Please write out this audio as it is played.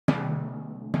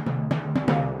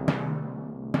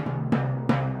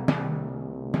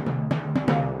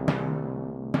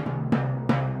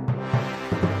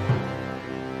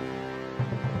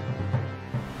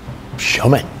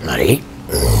moment. Ready?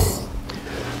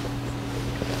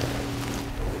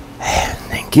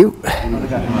 Thank you.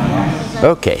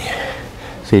 Okay.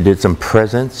 So you did some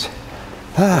presence.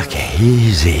 Okay,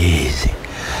 easy, easy.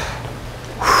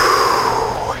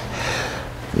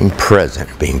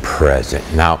 Being present.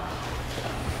 Now,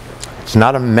 it's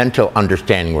not a mental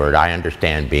understanding word. I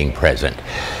understand being present.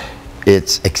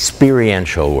 It's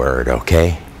experiential word,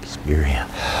 okay?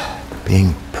 Experience.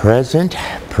 Being present,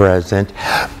 presence.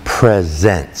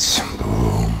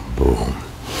 Boom, boom.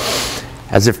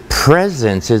 As if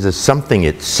presence is a something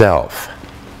itself.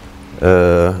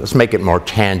 Let's make it more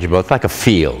tangible. It's like a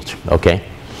field, okay?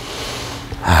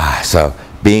 So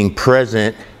being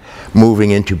present,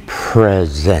 moving into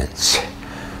presence.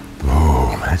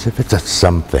 Boom, as if it's a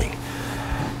something.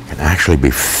 Can actually be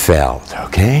felt,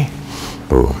 okay?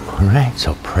 Boom, all right?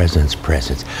 So presence,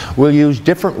 presence. We'll use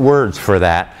different words for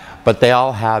that, but they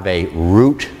all have a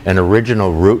root, an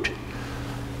original root,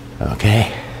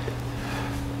 okay?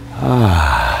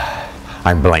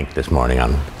 I'm blank this morning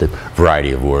on the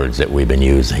variety of words that we've been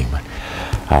using. But,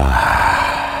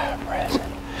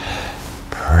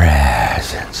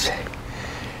 presence.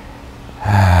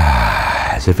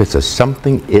 As if it's a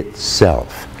something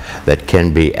itself that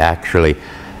can be actually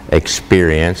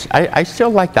experienced. I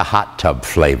still like the hot tub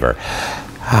flavor.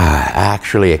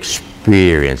 Actually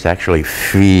experience, actually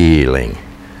feeling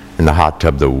in the hot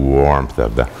tub the warmth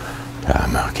of the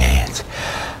tub. Okay, it's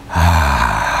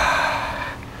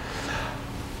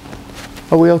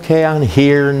Are we okay on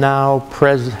here now?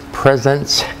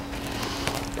 Presence.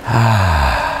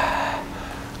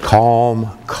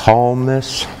 Calm,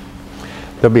 calmness.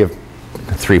 There'll be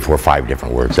 3, 4, 5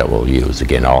 different words that we'll use,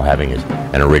 again, all having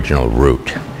an original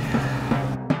root.